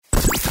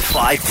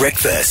5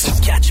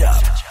 Breakfast. Catch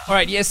up. All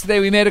right, yesterday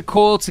we made a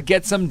call to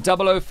get some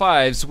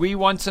 005s. We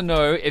want to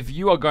know if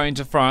you are going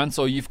to France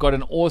or you've got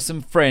an awesome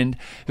friend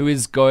who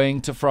is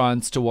going to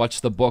France to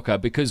watch the Boca,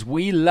 because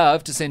we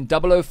love to send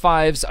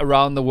 005s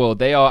around the world.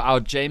 They are our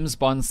James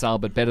Bond style,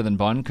 but better than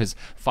Bond, because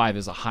 5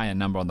 is a higher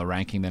number on the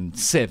ranking than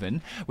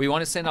 7. We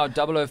want to send our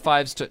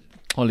 005s to...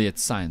 Holly,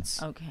 it's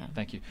science. Okay.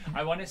 Thank you.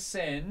 I want to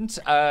send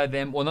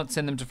them, well, not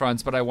send them to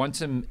France, but I want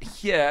to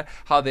hear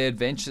how their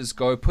adventures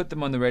go, put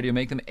them on the radio,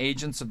 make them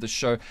agents of the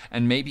show,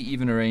 and maybe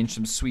even arrange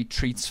some sweet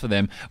treats for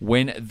them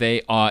when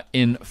they are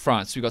in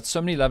France. We've got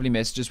so many lovely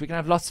messages. We can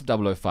have lots of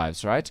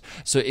 005s, right?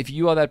 So if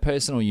you are that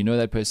person or you know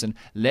that person,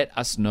 let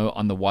us know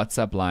on the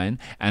WhatsApp line,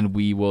 and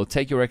we will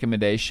take your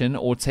recommendation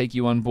or take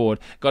you on board.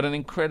 Got an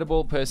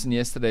incredible person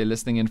yesterday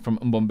listening in from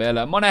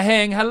Mbombela.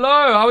 Monaheng,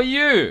 hello, how are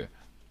you?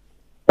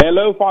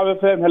 Hello,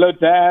 5FM. Hello,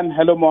 Dan.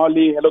 Hello,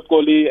 Marley. Hello,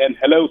 Koli. And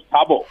hello,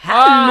 Thabo.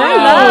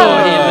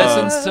 Hello. He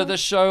listens to the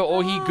show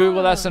or he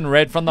Googled us and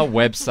read from the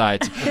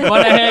website.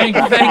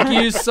 Monaheng, thank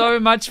you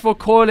so much for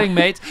calling,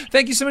 mate.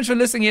 Thank you so much for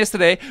listening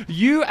yesterday.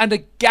 You and a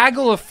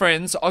gaggle of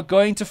friends are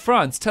going to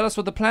France. Tell us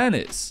what the plan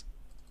is.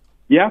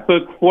 Yeah, so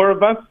it's 4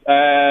 of us.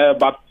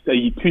 About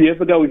 2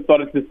 years ago, we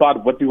started to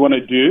decide what we want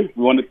to do.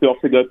 We wanted to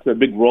also go to a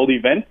big world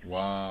event.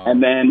 Wow.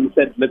 And then we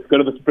said, let's go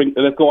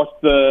watch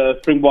the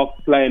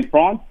Springboks play in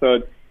France. So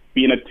it's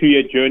been a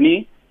 2-year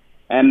journey.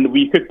 And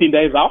we're 15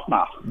 days out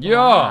now. Yeah.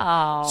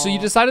 Wow. So you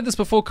decided this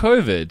before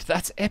COVID.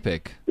 That's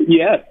epic.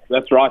 Yes,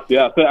 that's right,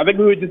 yeah. So I think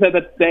we were just at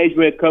that stage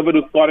where COVID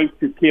was starting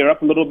to clear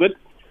up a little bit.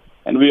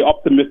 And we're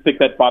optimistic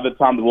that by the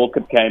time the World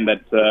Cup came,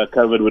 that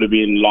COVID would have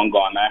been long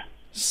gone,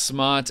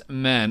 Smart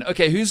man.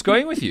 Okay, who's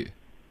going with you?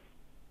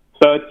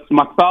 So it's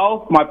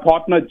myself, my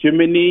partner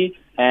Jiminy,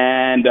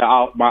 and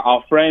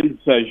our friends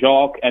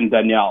Jacques and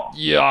Danielle.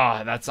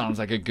 Yeah, that sounds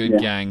like a good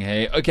gang,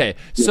 hey? Okay,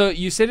 so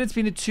you said it's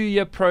been a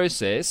 2-year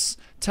process.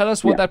 Tell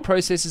us what that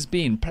process has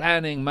been.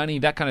 Planning, money,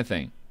 that kind of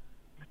thing.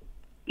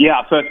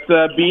 Yeah, so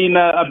it's been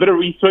a bit of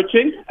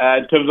researching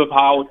in terms of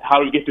how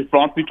we get to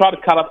France. We try to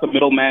cut out the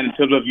middleman in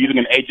terms of using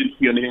an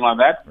agency or anything like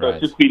that. So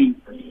It's just been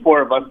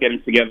 4 of us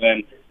getting together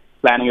and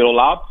planning it all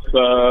out.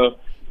 So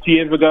 2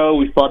 years ago,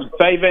 we started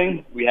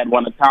saving. We had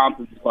one account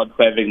and we started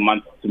saving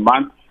month to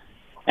month.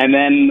 And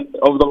then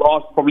over the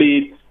last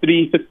probably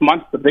 3-6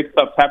 months, the big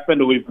stuff's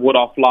happened. We've bought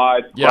our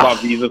flights, got our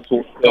visa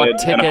sorted,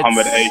 and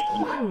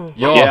accommodation.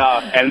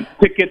 Yeah, and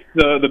tickets.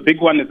 The big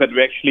one is that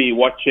we're actually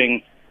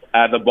watching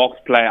the Box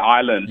Play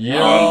Island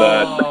on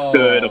the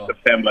 3rd of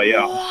September.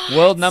 Yeah.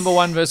 World number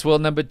 1 versus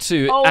world number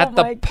 2 at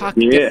the Parc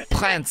des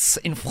Princes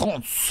in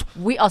France.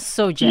 We are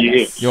so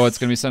jealous. Yo, it's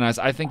going to be so nice.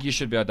 I think you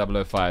should be our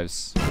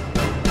 005s.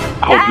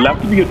 I would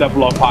love to be a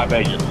 005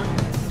 agent.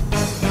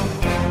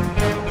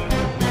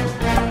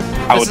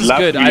 This is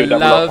good. I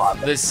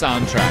love this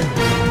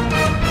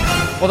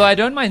soundtrack. Although I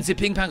don't mind the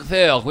Pink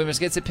Panther. We must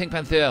get the Pink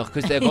Panther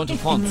because they're going to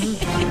France.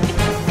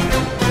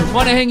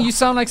 Monaheng, you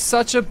sound like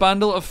such a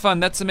bundle of fun.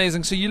 That's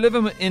amazing. So you live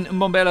in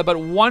Mbombela, but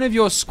one of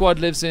your squad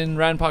lives in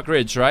Rand Park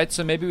Ridge, right?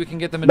 So maybe we can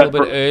get them a little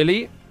bit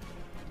early.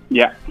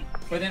 Yeah.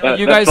 But then are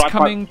you guys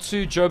coming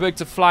to Joburg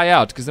to fly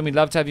out? Because then we'd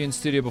love to have you in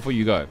studio before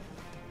you go.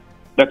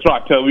 That's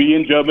right. So we're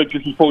in Joburg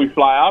just before we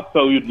fly out.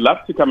 So we'd love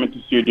to come into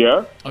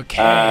studio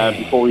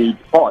before we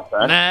depart.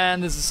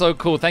 Man, this is so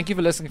cool. Thank you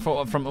for listening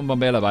from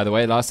Mbombela, by the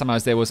way. Last time I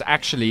was there was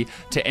actually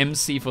to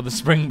MC for the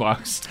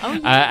Springboks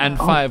and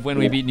 5 when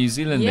we beat New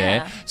Zealand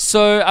there.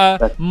 So,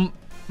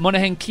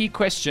 Monaheng, key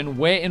question.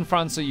 Where in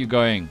France are you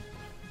going?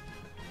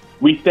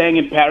 We're staying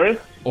in Paris.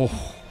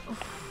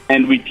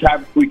 And we're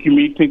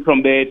commuting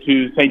from there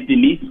to Saint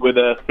Denis, where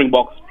the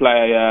Springboks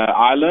play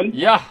Ireland.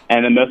 Yeah.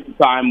 And then most of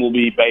the time we'll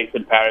be based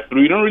in Paris. But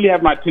we don't really have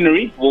an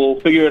itinerary.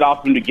 We'll figure it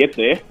out when we get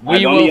there.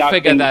 We will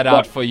figure that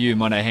out for you,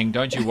 Monaheng.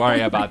 Don't you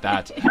worry about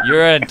that.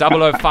 You're a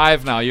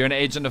 005 now. You're an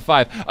agent of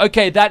 5.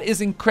 Okay, that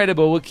is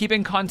incredible. We'll keep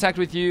in contact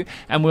with you,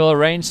 and we'll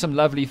arrange some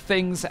lovely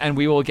things, and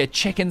we will get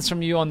check-ins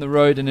from you on the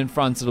road, and in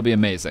France it'll be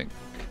amazing.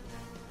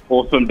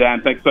 Awesome,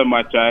 Dan. Thanks so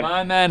much,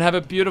 My man, have a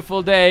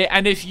beautiful day.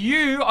 And if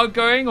you are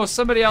going or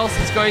somebody else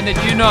is going that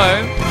you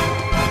know,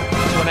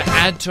 just want to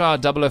add to our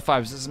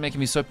 005s. This is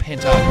making me so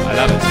pent up. I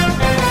love it.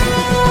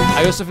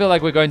 I also feel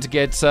like we're going to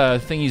get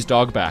Thingy's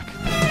dog back.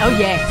 Oh,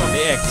 yes. From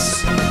the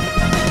ex.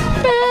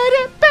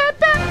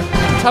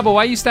 Tabo,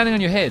 why are you standing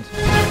on your head?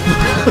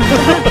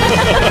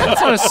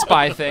 That's not a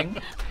spy thing.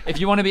 If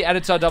you want to be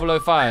added to our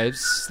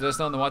 005s, let us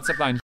know on the WhatsApp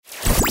line.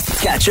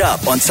 Catch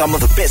up on some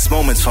of the best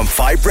moments from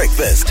 5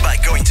 Breakfast by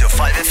going to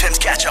 5FM's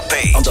catch-up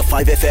page on the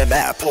 5FM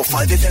app or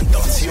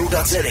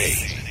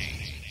 5FM.co.za.